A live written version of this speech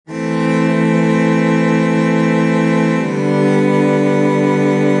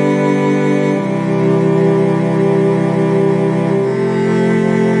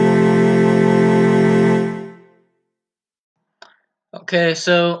Okay,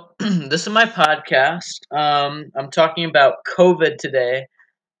 so this is my podcast. I'm talking about COVID today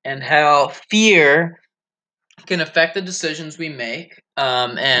and how fear can affect the decisions we make,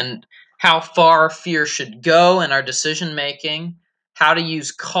 and how far fear should go in our decision making, how to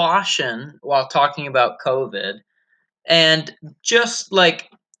use caution while talking about COVID, and just like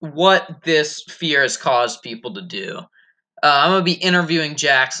what this fear has caused people to do. I'm going to be interviewing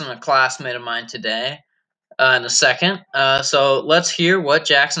Jackson, a classmate of mine, today in a second. So let's hear what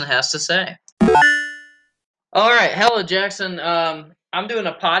Jackson has to say. All right, hello, Jackson. I'm doing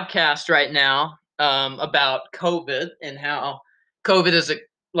a podcast right now about COVID and how COVID has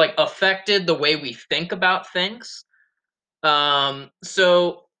affected the way we think about things.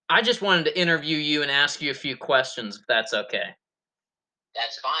 So I just wanted to interview you and ask you a few questions, if that's okay.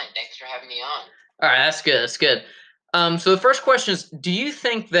 That's fine. Thanks for having me on. All right, that's good. That's good. So the first question is: do you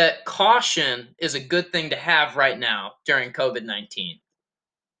think that caution is a good thing to have right now during COVID-19?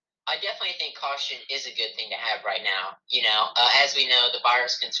 I definitely think caution is a good thing to have right now. As we know, the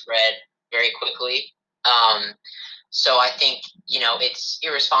virus can spread very quickly. Um, so I think, it's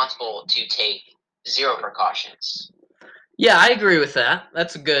irresponsible to take zero precautions. Yeah, I agree with that.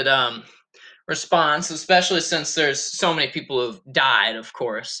 That's a good response, especially since there's so many people who've died, of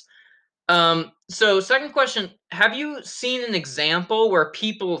course. So second question, have you seen an example where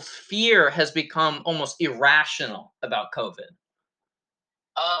people's fear has become almost irrational about COVID?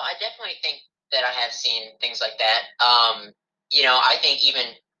 I definitely think that I have seen things like that. I think even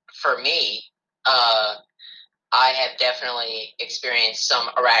for me, uh, I have definitely experienced some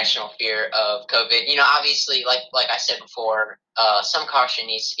irrational fear of COVID. Obviously, like I said before, some caution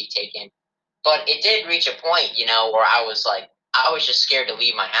needs to be taken. But it did reach a point, where I was just scared to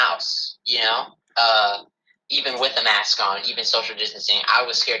leave my house. Even with a mask on, even social distancing, I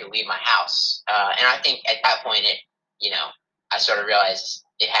was scared to leave my house. And I think at that point, you know, I sort of realized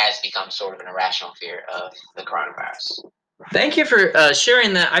it has become sort of an irrational fear of the coronavirus. Thank you for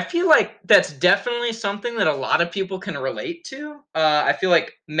sharing that. I feel like that's definitely something that a lot of people can relate to. I feel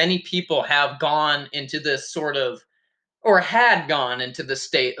like many people have gone into this sort of, or had gone into the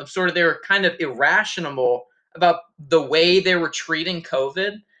state of sort of they were kind of irrational about the way they were treating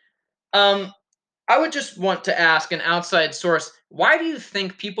COVID. Um, I would just want to ask an outside source, why do you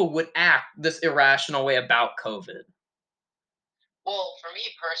think people would act this irrational way about COVID? Well, for me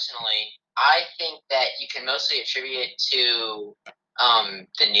personally, I think that you can mostly attribute it to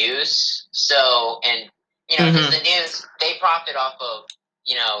the news. So, and because Hmm. the news they profit off of,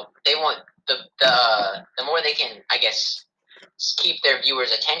 they want the more they can, I guess, keep their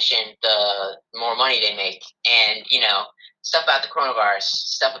viewers' attention, the more money they make. And stuff about the coronavirus,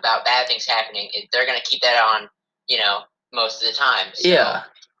 stuff about bad things happening, they're going to keep that on, most of the time. So Yeah.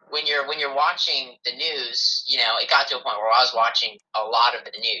 when you're watching the news, it got to a point where I was watching a lot of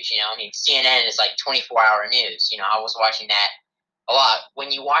the news. I mean, CNN is like 24-hour news. I was watching that a lot.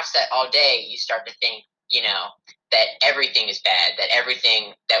 When you watch that all day, you start to think, that everything is bad, that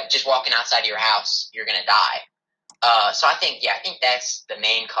everything that just walking outside of your house, you're gonna die. So I think that's the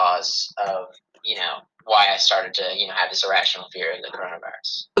main cause of why I started to have this irrational fear of the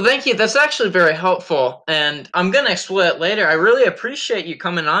coronavirus. Well, thank you. That's actually very helpful, and I'm going to explore it later. I really appreciate you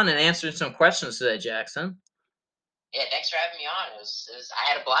coming on and answering some questions today, Jackson. Yeah, thanks for having me on.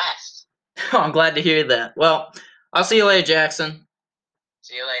 I had a blast. I'm glad to hear that. Well, I'll see you later, Jackson.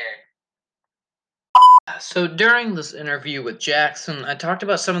 See you later. So during this interview with Jackson, I talked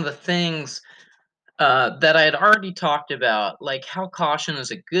about some of the things that I had already talked about, like how caution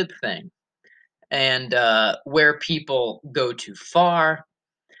is a good thing and where people go too far.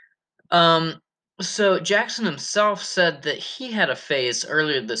 Um, so Jackson himself said that he had a phase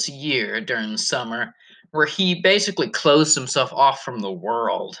earlier this year during the summer where he basically closed himself off from the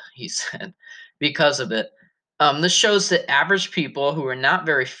world, he said, because of it. This shows that average people who are not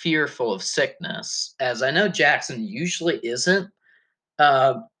very fearful of sickness, as I know Jackson usually isn't,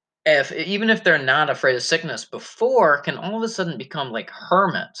 uh, if even if they're not afraid of sickness before, can all of a sudden become like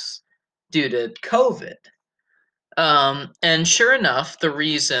hermits due to COVID. And sure enough, the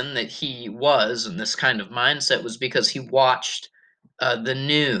reason that he was in this kind of mindset was because he watched the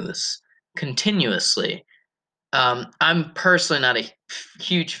news continuously. I'm personally not a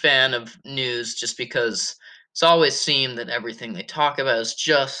huge fan of news just because it's always seemed that everything they talk about is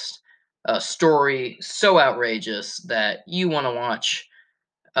just a story so outrageous that you want to watch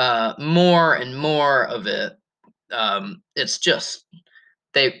more and more of it. It's just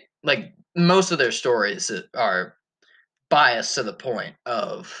they like most of their stories are biased to the point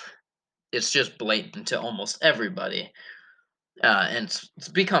of it's just blatant to almost everybody, and it's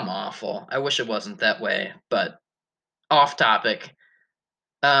become awful. I wish it wasn't that way, but off topic.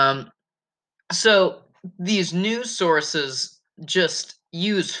 Um, so these news sources just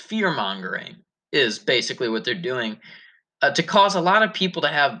use fear mongering, is basically what they're doing, to cause a lot of people to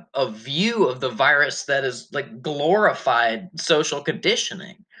have a view of the virus that is like glorified social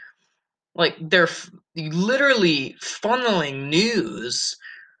conditioning. Like they're literally funneling news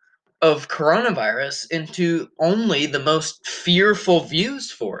of coronavirus into only the most fearful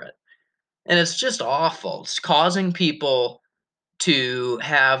views for it. And it's just awful. It's causing people to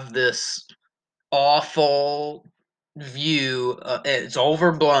have this awful view. It's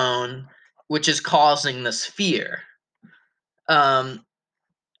overblown, which is causing this fear. Um,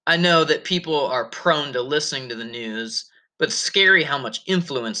 I know that people are prone to listening to the news, but it's scary how much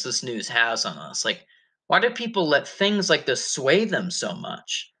influence this news has on us. Like, why do people let things like this sway them so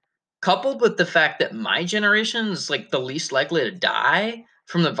much? Coupled with the fact that my generation is like the least likely to die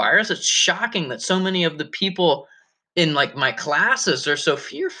from the virus, it's shocking that so many of the people in like my classes are so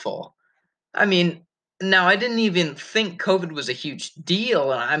fearful. I mean, now I didn't even think COVID was a huge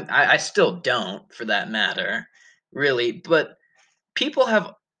deal, and I still don't, for that matter, really. But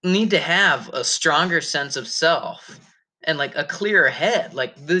people need to have a stronger sense of self and like a clearer head.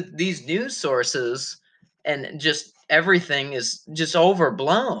 Like these news sources and just everything is just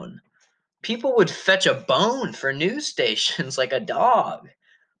overblown. People would fetch a bone for news stations like a dog.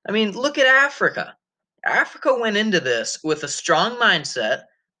 I mean, look at Africa. Africa went into this with a strong mindset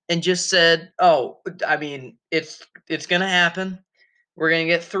and just said, "Oh, I mean, it's going to happen. We're going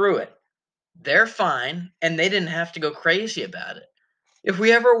to get through it." They're fine, and they didn't have to go crazy about it. If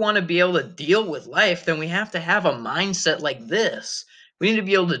we ever want to be able to deal with life, then we have to have a mindset like this. We need to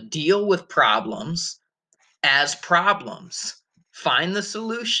be able to deal with problems as problems, find the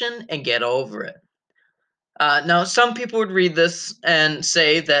solution, and get over it. Now, some people would read this and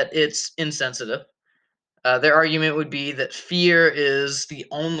say that it's insensitive. Their argument would be that fear is the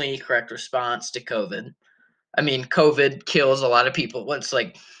only correct response to COVID. I mean, COVID kills a lot of people. What's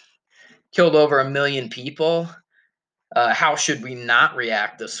like killed over 1 million people? How should we not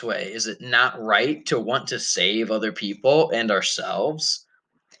react this way? Is it not right to want to save other people and ourselves?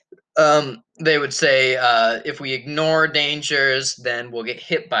 They would say if we ignore dangers, then we'll get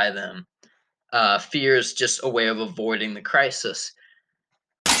hit by them. Fear is just a way of avoiding the crisis.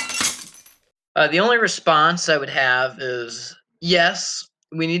 The only response I would have is yes,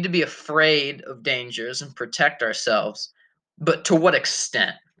 we need to be afraid of dangers and protect ourselves, but to what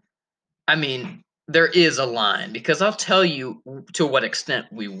extent? I mean, there is a line because I'll tell you to what extent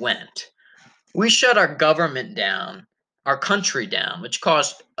we went. We shut our government down, our country down, which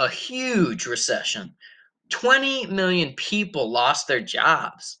caused a huge recession. 20 million people lost their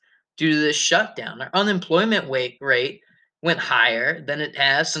jobs due to this shutdown. Our unemployment rate went higher than it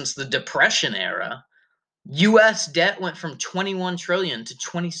has since the Depression era. US debt went from 21 trillion to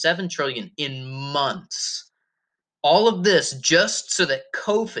 27 trillion in months. All of this just so that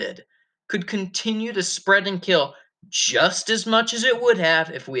COVID could continue to spread and kill just as much as it would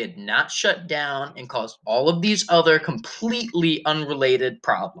have if we had not shut down and caused all of these other completely unrelated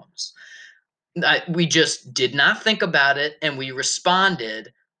problems. We just did not think about it and we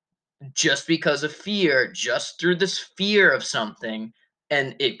responded just because of fear, just through this fear of something,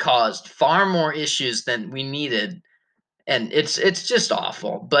 and it caused far more issues than we needed. And it's just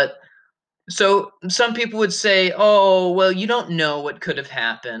awful. But so some people would say, "Oh, well, you don't know what could have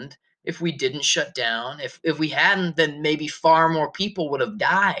happened if we didn't shut down. If we hadn't, then maybe far more people would have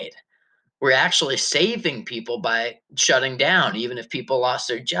died. We're actually saving people by shutting down, even if people lost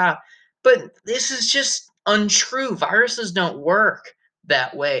their job." But this is just untrue. Viruses don't work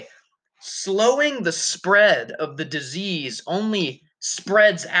that way. Slowing the spread of the disease only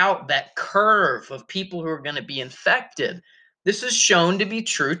spreads out that curve of people who are going to be infected. This is shown to be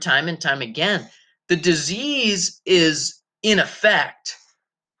true time and time again. The disease is in effect.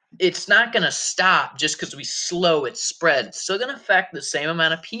 It's not going to stop just because we slow its spread. It's still going to affect the same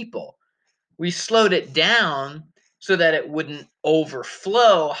amount of people. We slowed it down so that it wouldn't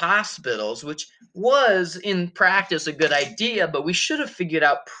overflow hospitals, which was in practice a good idea, but we should have figured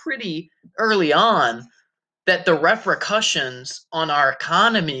out pretty early on that the repercussions on our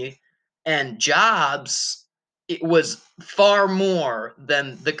economy and jobs, it was far more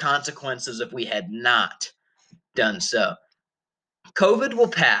than the consequences if we had not done so. COVID will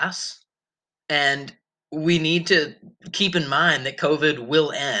pass, and we need to keep in mind that COVID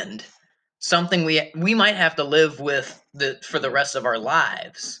will end. Something we might have to live with for the rest of our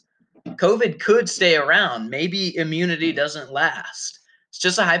lives. COVID could stay around. Maybe immunity doesn't last. It's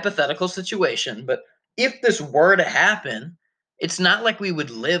just a hypothetical situation, but if this were to happen, it's not like we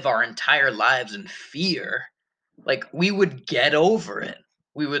would live our entire lives in fear. Like we would get over it.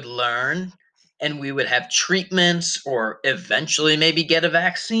 we would learn, and we would have treatments or eventually maybe get a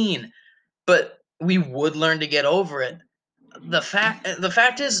vaccine, but we would learn to get over it. The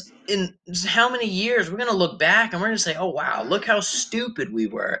fact is, in how many years we're going to look back and we're going to say, oh wow, look how stupid we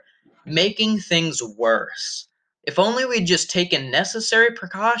were, making things worse. If only we'd just taken necessary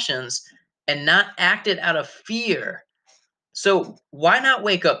precautions and not acted out of fear. So why not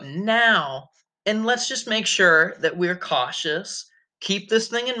wake up now, and let's just make sure that we're cautious, keep this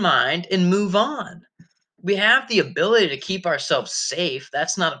thing in mind, and move on. We have the ability to keep ourselves safe.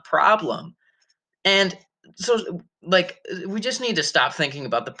 That's not a problem. And so, like, we just need to stop thinking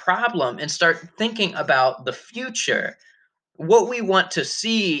about the problem and start thinking about the future, what we want to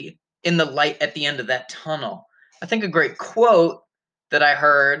see in the light at the end of that tunnel. I think a great quote that I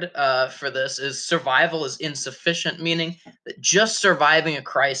heard for this is survival is insufficient, meaning that just surviving a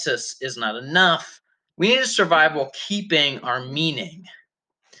crisis is not enough. We need to survive while keeping our meaning.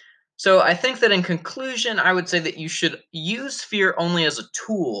 So I think that in conclusion, I would say that you should use fear only as a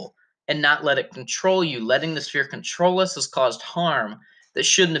tool and not let it control you. Letting this fear control us has caused harm that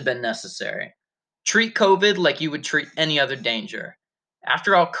shouldn't have been necessary. Treat COVID like you would treat any other danger.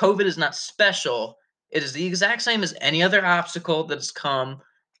 After all, COVID is not special. It is the exact same as any other obstacle that has come,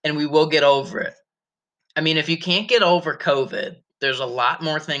 and we will get over it. I mean, if you can't get over COVID, there's a lot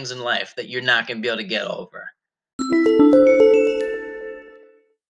more things in life that you're not going to be able to get over.